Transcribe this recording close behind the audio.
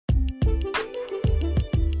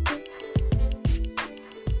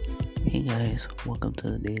Hey guys, welcome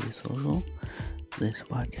to the Daily Social. This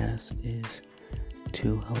podcast is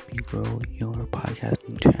to help you grow your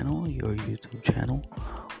podcasting channel, your YouTube channel,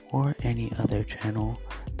 or any other channel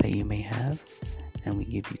that you may have. And we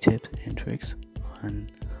give you tips and tricks on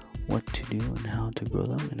what to do and how to grow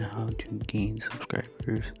them and how to gain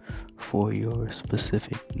subscribers for your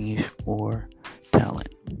specific niche or talent.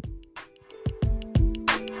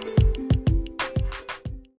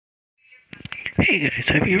 Hey guys,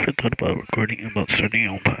 have you ever thought about starting your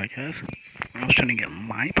own podcast? When I was trying to get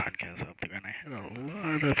my podcast out there, and I had a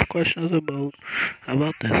lot of questions about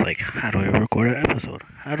this, like how do I record an episode?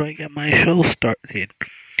 How do I get my show started?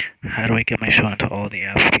 How do I get my show into all the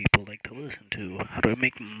apps people like to listen to? How do I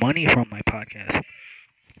make money from my podcast?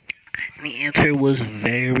 And the answer was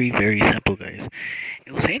very, very simple, guys.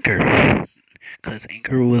 It was Anchor. Because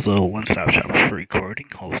Anchor was a one-stop shop for recording,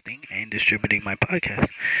 hosting, and distributing my podcast.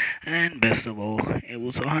 And best of all, it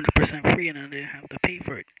was 100% free and I didn't have to pay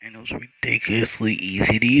for it. And it was ridiculously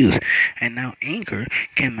easy to use. And now Anchor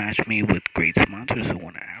can match me with great sponsors who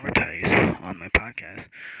want to advertise on my podcast,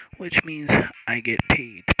 which means I get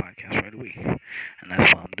paid to podcast right away. And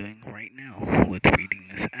that's what I'm doing right now with reading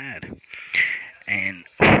this ad. And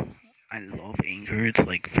I love Anchor. It's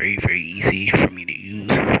like very, very easy for me to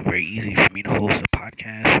use, very easy for me to host a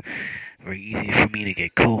podcast, very easy for me to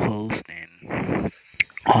get co-hosts and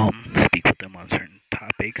speak with them on certain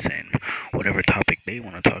topics and whatever topic they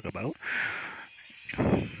want to talk about.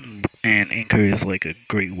 And Anchor is like a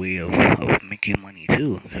great way of making money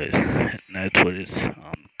too, because that's what it's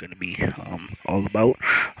going to be all about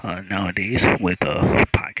nowadays with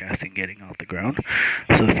podcasting getting off the ground.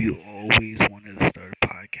 So if you always wanted to start a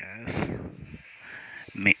podcast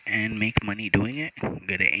and make money doing it,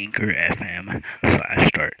 go to Anchor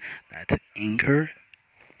FM/start. That's Anchor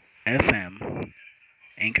FM,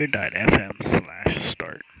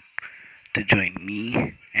 Anchor.fm/start to join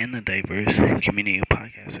me and the diverse community of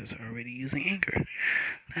podcasters already using Anchor.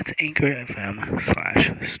 That's Anchor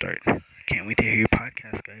FM/start. Can't wait to hear your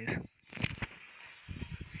podcast, guys.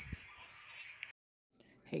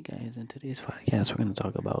 Hey guys, in today's podcast, we're going to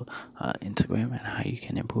talk about Instagram and how you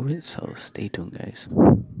can improve it. So stay tuned, guys.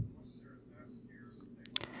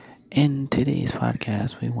 In today's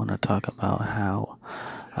podcast, we want to talk about how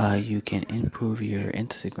you can improve your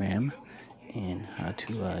Instagram and how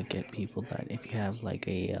to get people that if you have like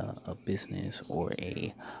a business or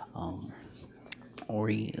a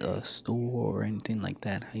store or anything like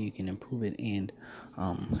that, how you can improve it and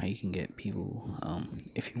how you can get people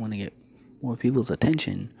if you want to get more people's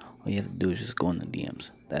attention. All you have to do is just go in the DMs.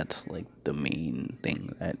 That's like the main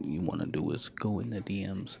thing that you want to do is go in the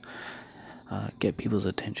DMs. Get people's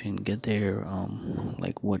attention, get their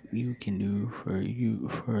like what you can do for you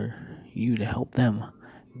to help them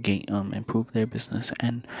gain improve their business,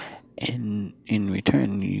 and in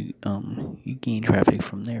return you gain traffic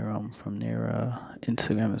from their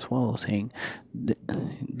Instagram as well, saying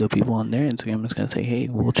the people on their Instagram is gonna say, hey,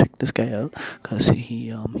 we'll check this guy out because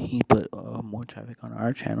he put more traffic on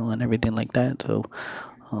our channel and everything like that. So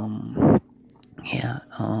yeah,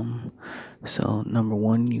 so number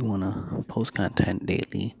one, you want to post content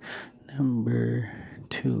daily. Number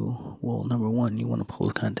one, you want to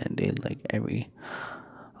post content daily, like every,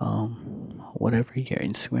 whatever your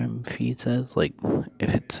Instagram feed says, like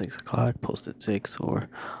if it's 6 o'clock, post at 6, or,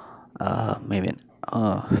 maybe,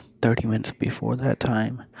 30 minutes before that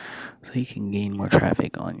time, so you can gain more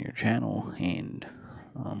traffic on your channel. And,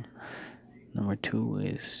 number two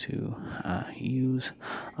is to, use,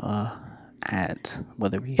 ads,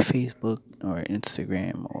 whether it be Facebook or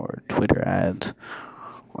Instagram or Twitter ads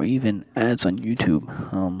or even ads on YouTube.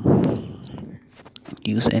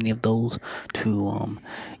 Use any of those to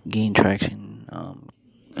gain traction,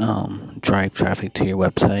 drive traffic to your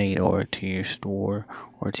website or to your store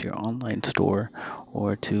or to your online store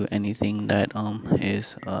or to anything that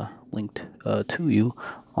is linked to you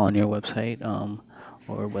on your website,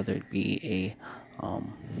 or whether it be a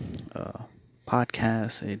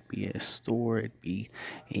podcast, it'd be a store, it'd be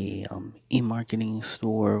a e-marketing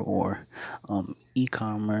store, or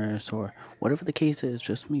e-commerce, or whatever the case is.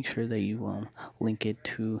 Just make sure that you link it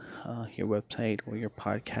to your website or your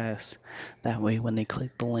podcast. That way when they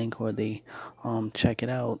click the link or they check it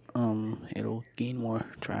out, it'll gain more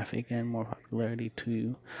traffic and more popularity to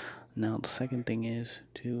you. Now the second thing is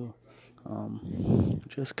to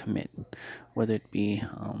just commit, whether it be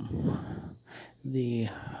the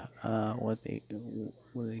what do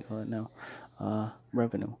they call it now,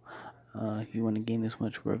 revenue. You want to gain as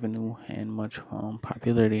much revenue and much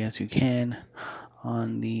popularity as you can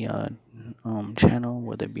on the channel,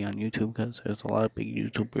 whether it be on YouTube, because there's a lot of big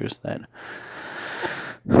YouTubers that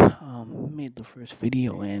made the first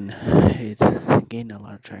video, and it's gained a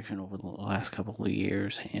lot of traction over the last couple of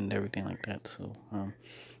years and everything like that. So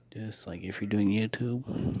just like if you're doing YouTube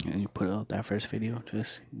and you put out that first video,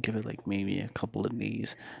 just give it like maybe a couple of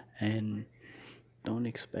days, and don't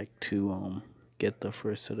expect to get the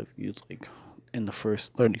first set of views like in the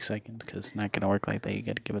first 30 seconds, because it's not gonna work like that. You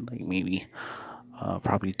gotta give it like maybe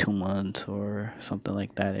probably 2 months or something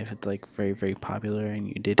like that, if it's like very very popular and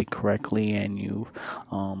you did it correctly, and you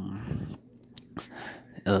um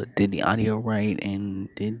did the audio right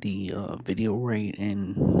and did the video right,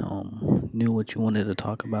 and knew what you wanted to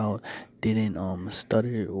talk about, didn't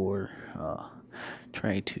stutter or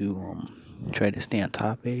try to stay on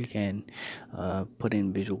topic, and put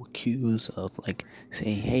in visual cues of like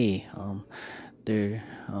saying, hey,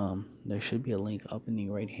 there should be a link up in the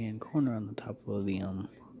right hand corner on the top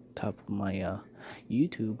of my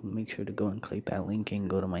YouTube. Make sure to go and click that link and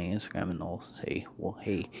go to my Instagram, and I'll say, well,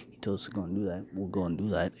 hey, he told us to go and do that. We'll go and do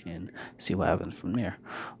that and see what happens from there.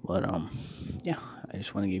 But yeah, I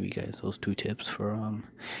just want to give you guys those 2 tips for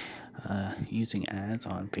using ads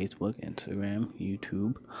on Facebook, Instagram,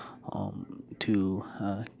 YouTube, to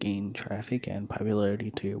gain traffic and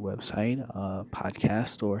popularity to your website,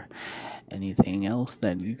 podcast, or anything else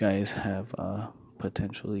that you guys have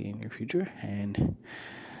potentially in your future. And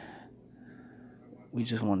we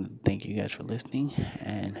just wanted to thank you guys for listening,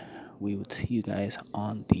 and we would see you guys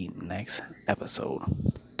on the next episode.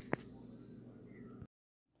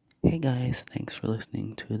 Hey guys, thanks for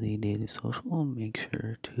listening to the Daily Social. Make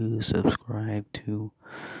sure to subscribe to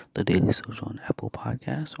the Daily Social on Apple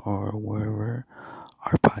Podcasts or wherever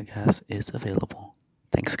our podcast is available.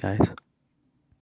 Thanks, guys.